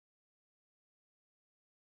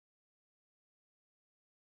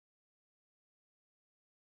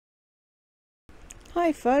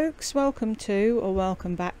Hi folks, welcome to or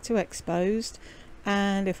welcome back to Exposed,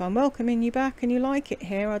 and if I'm welcoming you back and you like it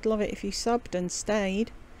here, I'd love it if you subbed and stayed.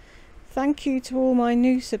 Thank you to all my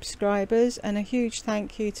new subscribers, and a huge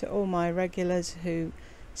thank you to all my regulars who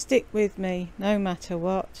stick with me no matter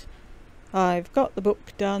what. I've got the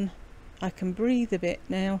book done. I can breathe a bit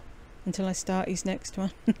now until I start his next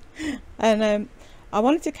one. And I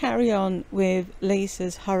wanted to carry on with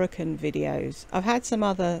Lisa's Hurricane videos. I've had some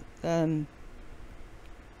other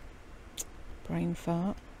brain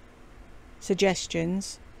fart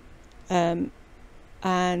suggestions, and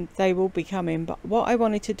they will be coming, but what I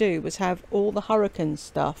wanted to do was have all the Hurricane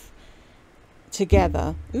stuff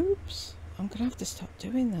together. Oops, I'm gonna have to stop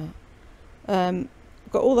doing that.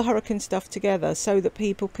 Got all the Hurricane stuff together so that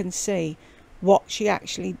people can see what she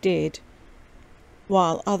actually did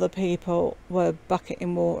while other people were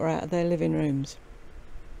bucketing water out of their living rooms.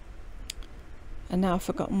 And now I've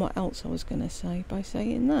forgotten what else I was going to say by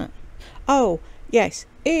saying that. Oh yes,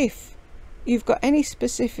 if you've got any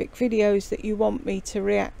specific videos that you want me to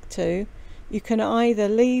react to, you can either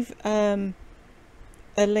leave a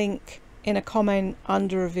link in a comment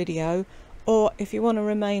under a video, or if you want to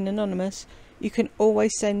remain anonymous, you can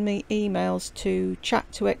always send me emails to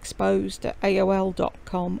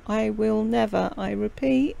chattoexposed@aol.com. I will never, I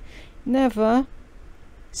repeat, never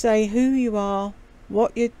say who you are,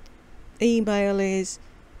 what your email is,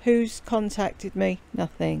 who's contacted me,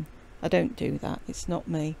 nothing. I don't do that. It's not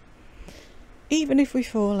me. Even if we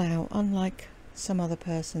fall out, unlike some other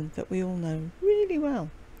person that we all know really well.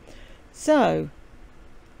 So,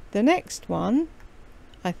 the next one,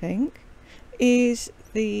 I think, is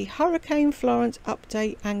the Hurricane Florence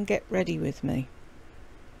update and get ready with me.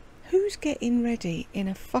 Who's getting ready in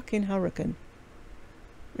a fucking hurricane?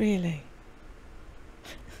 Really?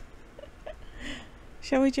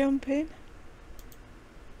 Shall we jump in?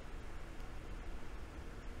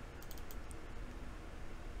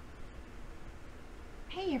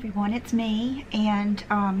 Hey everyone, it's me, and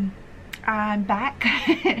I'm back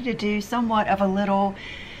to do somewhat of a little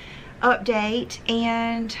update,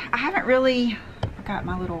 and I haven't really, I forgot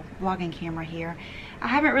my little vlogging camera here, I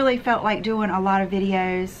haven't really felt like doing a lot of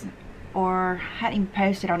videos, or hadn't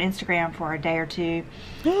posted on Instagram for a day or two.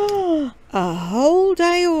 A whole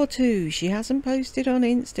day or two she hasn't posted on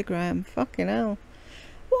Instagram. Fucking hell.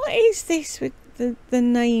 What is this with the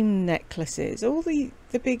name necklaces? All the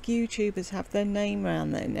big YouTubers have their name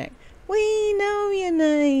around their neck. We know your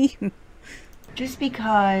name. Just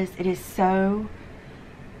because it is so,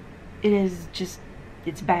 it's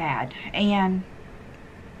bad. And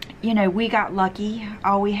you know, we got lucky.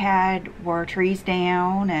 All we had were trees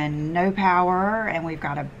down and no power, and we've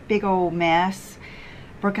got a big old mess.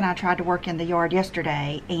 Brooke and I tried to work in the yard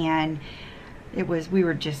yesterday, and it would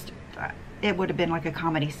have been like a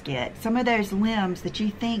comedy skit. Some of those limbs that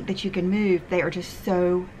you think that you can move, they are just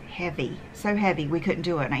so heavy, we couldn't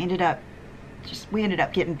do it. And we ended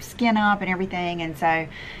up getting skin up and everything, and so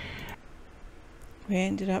we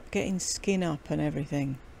ended up getting skin up and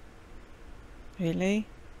everything. Really?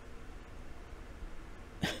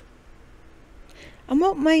 And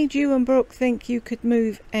what made you and Brooke think you could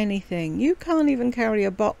move anything? You can't even carry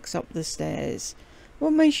a box up the stairs.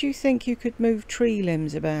 What makes you think you could move tree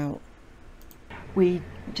limbs about? We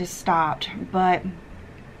just stopped. But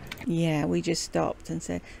yeah, we just stopped and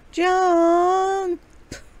said, John!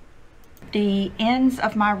 The ends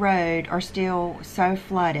of my road are still so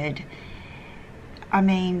flooded. I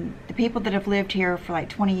mean, the people that have lived here for like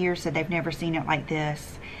 20 years said they've never seen it like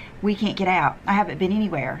this. We can't get out. I haven't been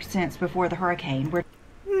anywhere since before the hurricane.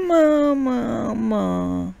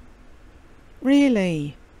 Mama.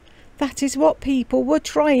 Really? That is what people were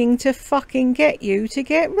trying to fucking get you to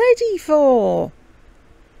get ready for.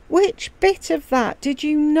 Which bit of that did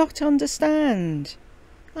you not understand?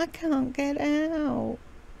 I can't get out.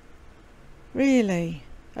 Really?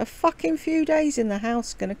 A fucking few days in the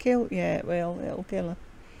house gonna kill you? Yeah, it'll kill her.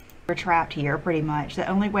 We're trapped here pretty much. The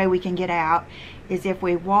only way we can get out is if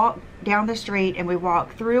we walk down the street, and we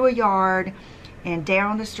walk through a yard and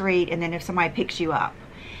down the street, and then if somebody picks you up.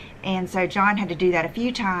 And so John had to do that a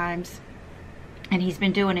few times, and he's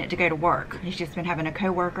been doing it to go to work. He's just been having a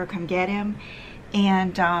co-worker come get him,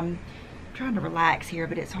 and I'm trying to relax here,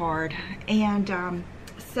 but it's hard. And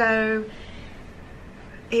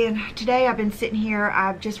and today I've been sitting here,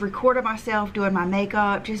 I've just recorded myself doing my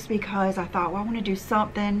makeup just because I thought, well, I want to do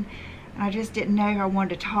something, and I just didn't know if I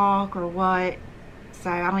wanted to talk or what. So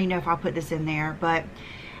I don't even know if I'll put this in there, but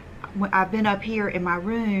I've been up here in my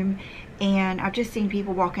room, and I've just seen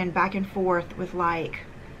people walking back and forth with like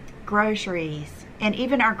groceries, and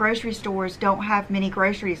even our grocery stores don't have many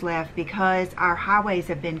groceries left because our highways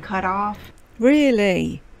have been cut off.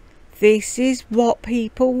 Really? This is what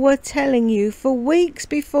people were telling you for weeks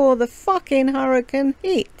before the fucking hurricane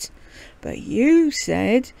hit. But you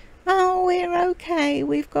said, oh, we're okay,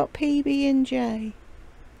 we've got PB&J.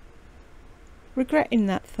 Regretting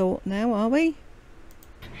that thought now, are we?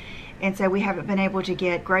 And so we haven't been able to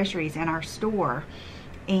get groceries in our store.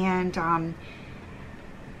 And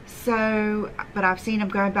but I've seen them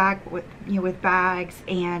going back with, with bags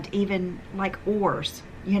and even like oars,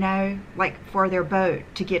 like for their boat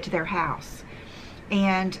to get to their house.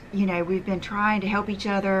 And, we've been trying to help each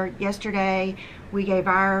other. Yesterday, we gave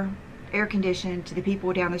our air conditioner to the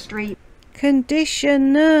people down the street.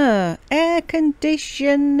 Conditioner, air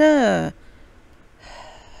conditioner.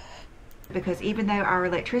 Because even though our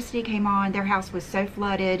electricity came on, their house was so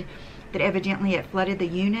flooded that evidently it flooded the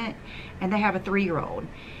unit, and they have a 3-year-old.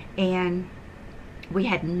 And we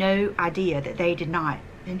had no idea that they did not.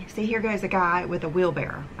 And see, here goes a guy with a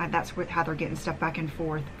wheelbarrow. That's how they're getting stuff back and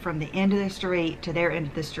forth from the end of the street to their end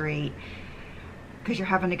of the street, because you're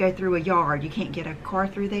having to go through a yard. You can't get a car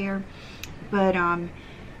through there. But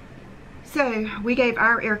so we gave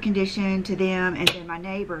our air conditioning to them, and then my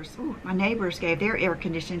neighbors gave their air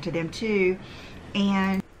conditioning to them too.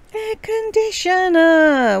 And air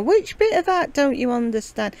conditioner, which bit of that don't you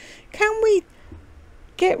understand? Can we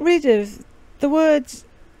get rid of the words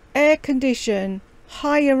air condition,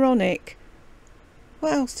 hyaluronic,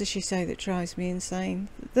 what else does she say that drives me insane?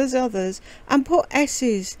 There's others, and put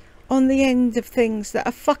S's on the end of things that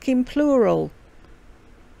are fucking plural.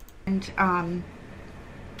 And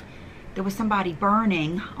there was somebody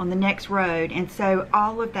burning on the next road, and so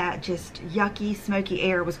all of that just yucky, smoky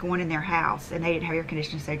air was going in their house, and they didn't have air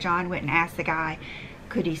conditioning. So John went and asked the guy,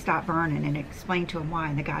 could he stop burning, and explained to him why,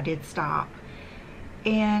 and the guy did stop.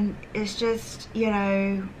 And it's just,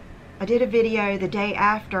 I did a video the day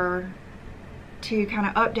after to kind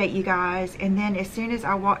of update you guys, and then as soon as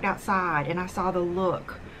I walked outside and I saw the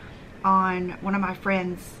look on one of my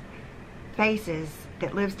friends' faces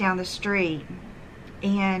that lives down the street,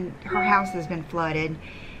 and her house has been flooded,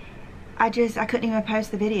 I couldn't even post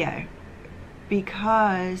the video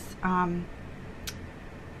because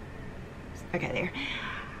okay, there.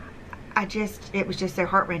 It was just so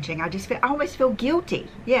heart-wrenching. I almost feel guilty.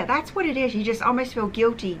 Yeah, that's what it is. You just almost feel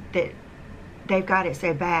guilty that they've got it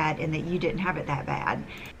so bad and that you didn't have it that bad.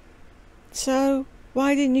 So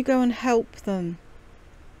why didn't you go and help them?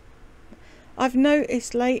 I've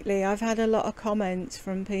noticed lately I've had a lot of comments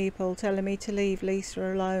from people telling me to leave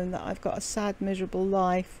Lisa alone, that I've got a sad, miserable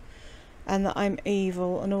life and that I'm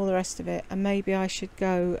evil and all the rest of it, and maybe I should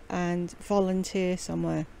go and volunteer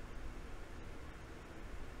somewhere.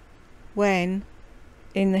 When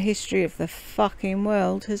in the history of the fucking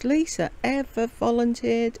world has Lisa ever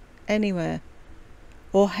volunteered anywhere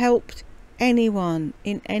or helped anyone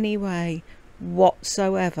in any way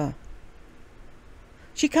whatsoever?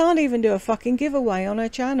 She can't even do a fucking giveaway on her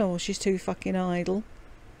channel. She's too fucking idle.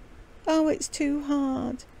 Oh, it's too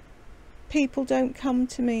hard. People don't come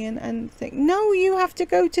to me and think, no, you have to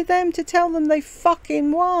go to them to tell them they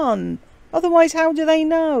fucking won. Otherwise, how do they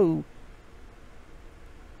know?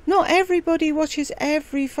 Not everybody watches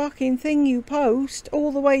every fucking thing you post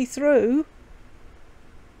all the way through.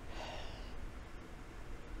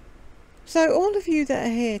 So all of you that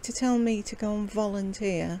are here to tell me to go and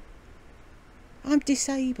volunteer, I'm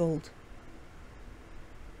disabled.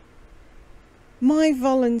 My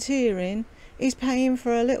volunteering is paying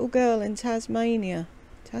for a little girl in Tasmania.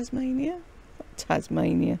 Tasmania? Not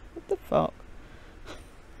Tasmania. What the fuck?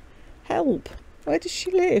 Help. Where does she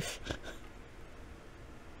live?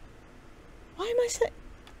 Why am I saying...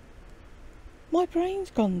 My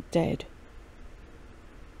brain's gone dead.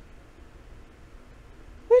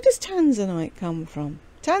 Where does Tanzanite come from?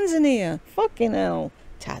 Tanzania. Fucking hell.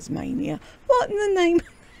 Tasmania. What in the name?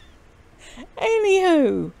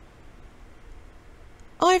 Anywho,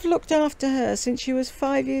 I've looked after her since she was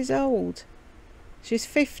 5 years old. She's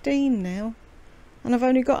 15 now, and I've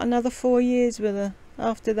only got another 4 years with her.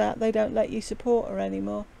 After that, they don't let you support her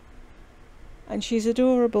anymore. And she's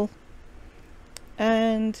adorable.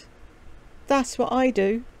 And that's what I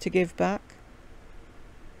do to give back.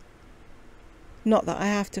 Not that I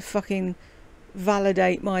have to fucking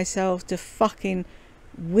validate myself to fucking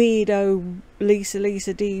weirdo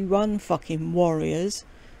LisaLisaD1 fucking warriors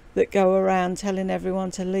that go around telling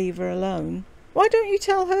everyone to leave her alone. Why don't you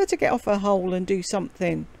tell her to get off her hole and do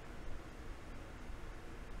something?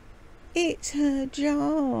 It's her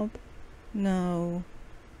job. No.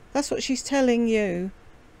 That's what she's telling you,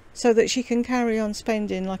 so that she can carry on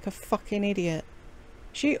spending like a fucking idiot.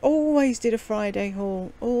 She always did a Friday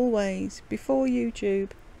haul. Always. Before YouTube.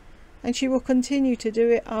 and she will continue to do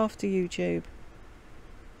it after YouTube.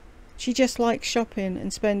 She just likes shopping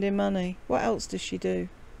and spending money. What else does she do?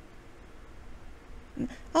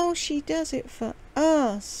 Oh, she does it for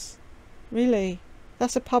us. Really?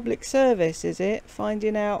 That's a public service, is it?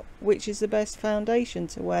 Finding out which is the best foundation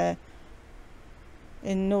to wear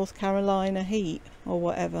in North Carolina heat or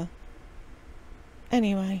whatever.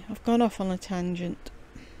 Anyway, I've gone off on a tangent.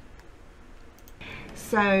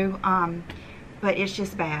 So, but it's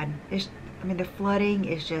just bad. I mean, the flooding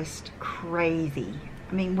is just crazy.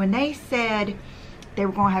 I mean, when they said they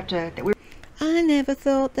were going to have to... I never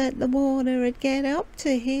thought that the water would get up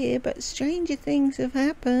to here, but stranger things have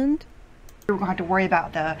happened. We were going to have to worry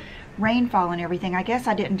about the rainfall and everything. I guess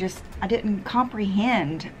I didn't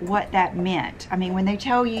comprehend what that meant. I mean, when they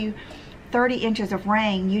tell you 30 inches of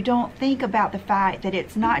rain, you don't think about the fact that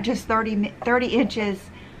it's not just 30 inches,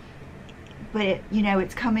 but it, you know,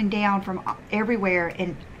 it's coming down from everywhere,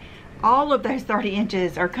 and all of those 30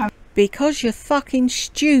 inches are coming. Because you're fucking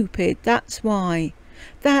stupid, that's why.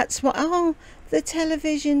 That's why. Oh, the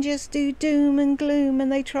television just do doom and gloom and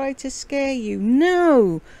they try to scare you.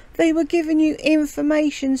 No, they were giving you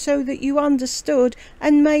information so that you understood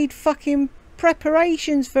and made fucking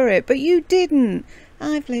preparations for it, but you didn't.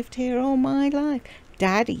 I've lived here all my life.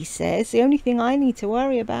 Daddy says the only thing I need to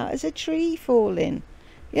worry about is a tree falling.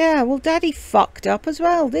 Yeah, well, Daddy fucked up as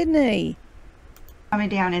well, didn't he? Coming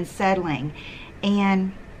down and settling.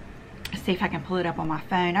 And see if I can pull it up on my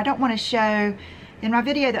phone. I don't want to show... In my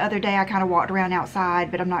video the other day, I kind of walked around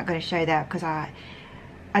outside, but I'm not going to show that because I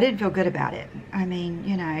didn't feel good about it. I mean,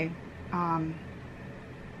 you know,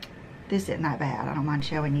 this isn't that bad. I don't mind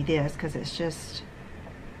showing you this because it's just...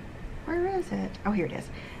 Where is it? Oh, here it is.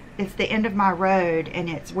 It's the end of my road, and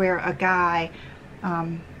it's where a guy...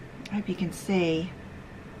 I hope you can see.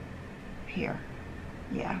 Here.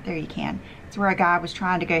 Yeah, there you can. It's where a guy was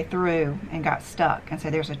trying to go through and got stuck, and so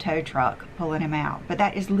there's a tow truck pulling him out. But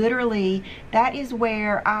that is literally, that is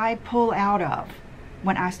where I pull out of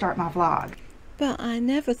when I start my vlog. But I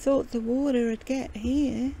never thought the water would get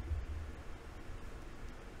here.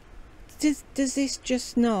 Does this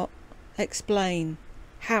just not explain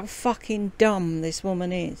how fucking dumb this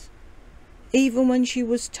woman is? Even when she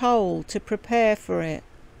was told to prepare for it,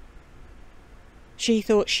 she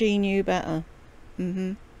thought she knew better.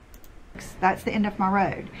 That's the end of my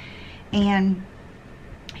road, and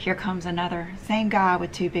here comes another same guy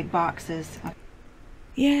with two big boxes.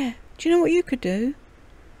 Yeah, do you know what you could do?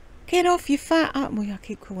 Get off your fat ass. Well, I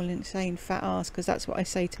keep saying fat ass because that's what I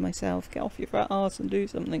say to myself. Get off your fat ass and do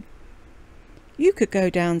something. You could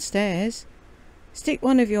go downstairs, stick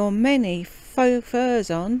one of your many faux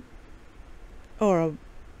furs on, or a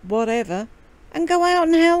whatever, and go out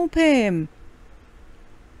and help him.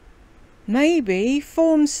 Maybe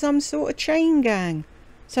form some sort of chain gang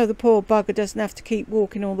so the poor bugger doesn't have to keep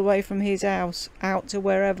walking all the way from his house out to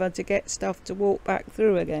wherever to get stuff to walk back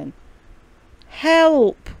through again.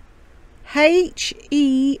 Help!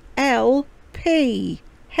 H-E-L-P.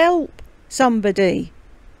 Help somebody.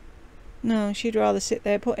 No, she'd rather sit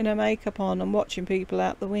there putting her makeup on and watching people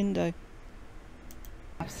out the window.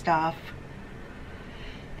 Stuff.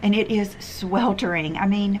 And it is sweltering. I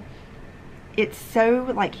mean, it's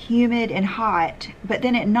so like humid and hot, but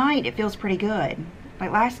then at night it feels pretty good.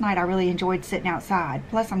 Like last night I really enjoyed sitting outside.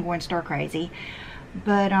 Plus I'm going stir crazy.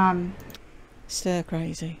 But stir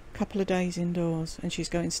crazy. Couple of days indoors and she's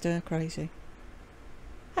going stir crazy.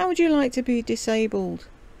 How would you like to be disabled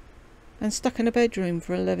and stuck in a bedroom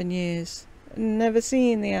for 11 years and never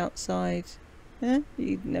seeing the outside? Eh?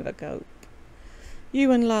 You'd never cope.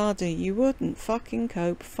 You and Lardy, you wouldn't fucking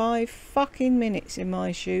cope 5 fucking minutes in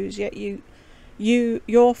my shoes, yet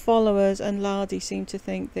your followers and Lardy seem to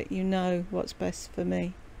think that you know what's best for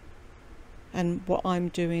me. And what I'm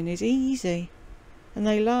doing is easy. And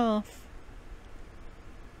they laugh.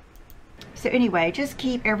 So anyway, just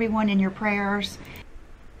keep everyone in your prayers.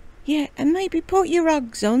 Yeah, and maybe put your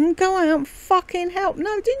Uggs on, go out and fucking help.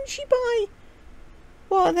 No, didn't she buy...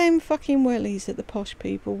 What are them fucking wellies that the posh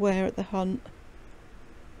people wear at the hunt?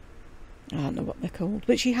 I don't know what they're called,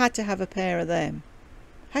 but she had to have a pair of them.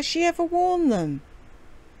 Has she ever worn them?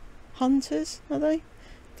 Hunters, are they?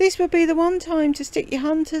 This would be the one time to stick your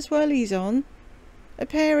hunter's wellies on, a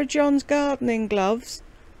pair of John's gardening gloves,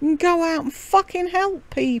 and go out and fucking help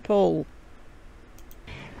people.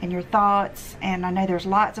 And your thoughts, and I know there's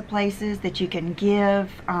lots of places that you can give.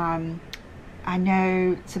 I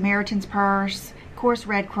know Samaritan's Purse, of course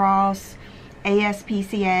Red Cross,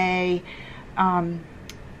 ASPCA.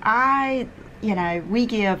 You know, we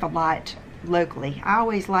give a lot locally. I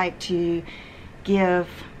always like to give,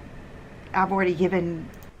 I've already given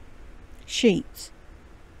sheets.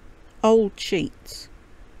 old sheets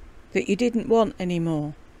that you didn't want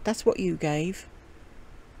anymore. That's what you gave.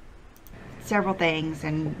 Several things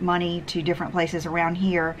and money to different places around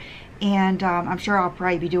here, and I'm sure I'll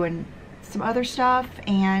probably be doing some other stuff,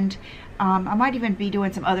 and I might even be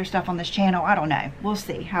doing some other stuff on this channel. I don't know, we'll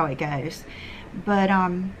see how it goes. But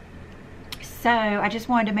so I just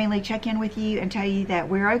wanted to mainly check in with you and tell you that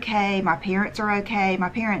we're okay. My parents are okay. My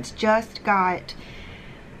parents just got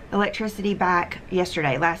electricity back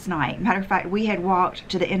yesterday, last night. Matter of fact, we had walked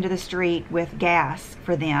to the end of the street with gas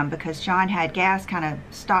for them because John had gas kind of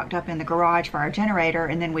stocked up in the garage for our generator,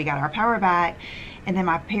 and then we got our power back, and then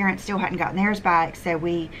my parents still hadn't gotten theirs back, so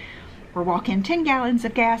we were walking 10 gallons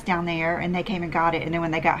of gas down there, and they came and got it, and then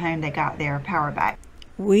when they got home they got their power back.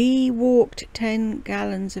 We walked 10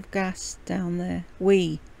 gallons of gas down there.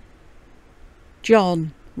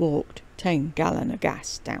 John walked 10 gallons of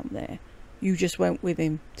gas down there. You just went with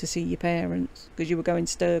him to see your parents because you were going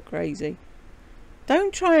stir crazy.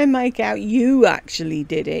 Don't try and make out you actually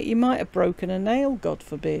did it. You might have broken a nail, God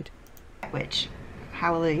forbid. Which,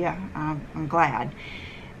 hallelujah, I'm glad.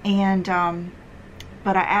 And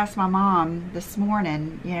but I asked my mom this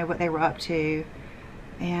morning, you know, what they were up to,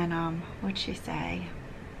 and what'd she say?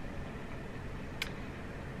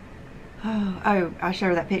 Oh, I showed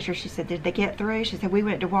her that picture. She said, did they get through? She said, we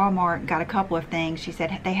went to Walmart and got a couple of things. She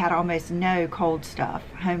said they had almost no cold stuff.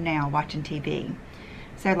 Home now, watching TV.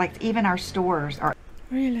 So, like, even our stores are...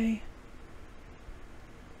 Really?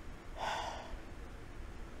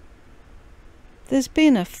 There's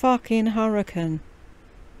been a fucking hurricane.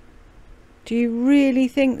 Do you really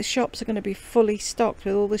think the shops are going to be fully stocked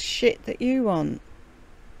with all the shit that you want?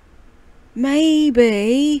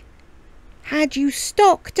 Maybe... had you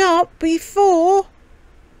stocked up before?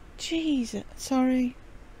 Jesus, sorry.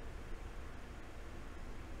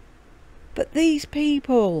 But these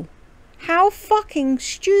people, how fucking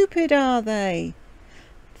stupid are they?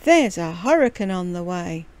 There's a hurricane on the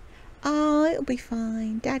way. Oh, it'll be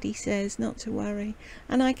fine. Daddy says not to worry.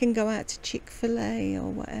 And I can go out to Chick-fil-A or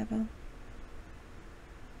whatever.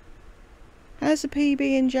 How's the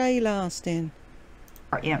PB&J lasting?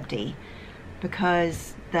 Are empty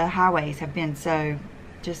because the highways have been so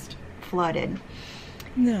just flooded.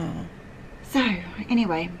 No. So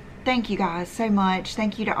anyway, thank you guys so much.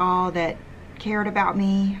 Thank you to all that cared about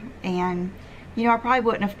me. And you know, I probably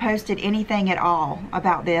wouldn't have posted anything at all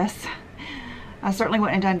about this. I certainly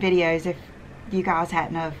wouldn't have done videos if you guys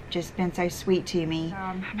hadn't have just been so sweet to me.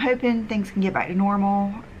 I'm hoping things can get back to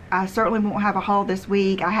normal. I certainly won't have a haul this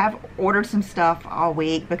week. I have ordered some stuff all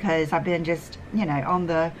week because I've been just, you know, on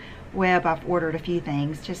the web. I've ordered a few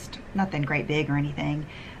things, just nothing great big or anything.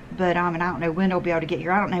 But and I don't know when it'll be able to get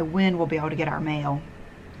here. I don't know when we'll be able to get our mail.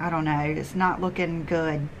 I don't know. It's not looking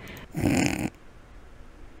good.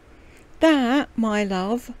 That, my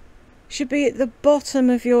love, should be at the bottom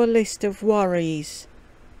of your list of worries.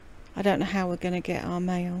 I don't know how we're going to get our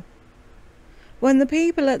mail. When the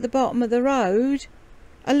people at the bottom of the road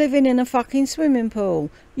are living in a fucking swimming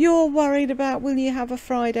pool, you're worried about will you have a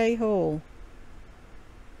Friday haul?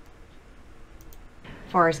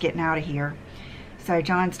 As far as getting out of here. So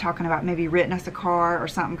John's talking about maybe renting us a car or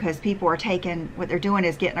something, because people are taking, what they're doing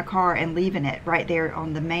is getting a car and leaving it right there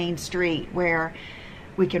on the main street where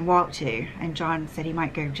we can walk to. And John said he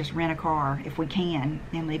might go just rent a car if we can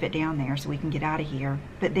and leave it down there so we can get out of here.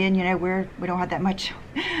 But then, you know, we don't have that much,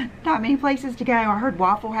 not many places to go. I heard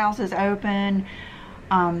Waffle House is open.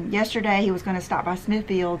 Yesterday he was going to stop by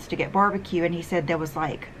Smithfield's to get barbecue, and he said there was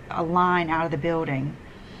like a line out of the building.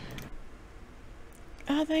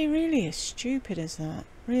 Are they really as stupid as that?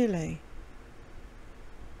 Really?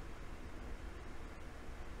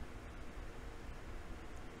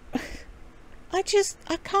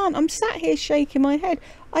 I can't. I'm sat here shaking my head.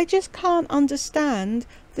 I just can't understand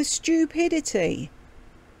the stupidity.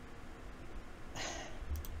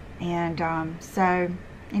 And so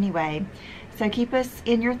anyway, so keep us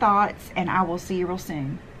in your thoughts, and I will see you real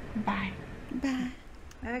soon. Bye. Bye.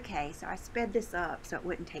 Okay, so I sped this up so it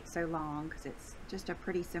wouldn't take so long, because it's just a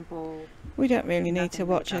pretty simple... We don't really need to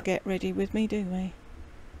watch her get ready with me, do we?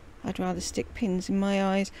 I'd rather stick pins in my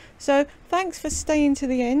eyes. So thanks for staying to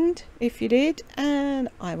the end, if you did, and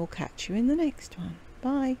I will catch you in the next one.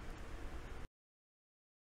 Bye.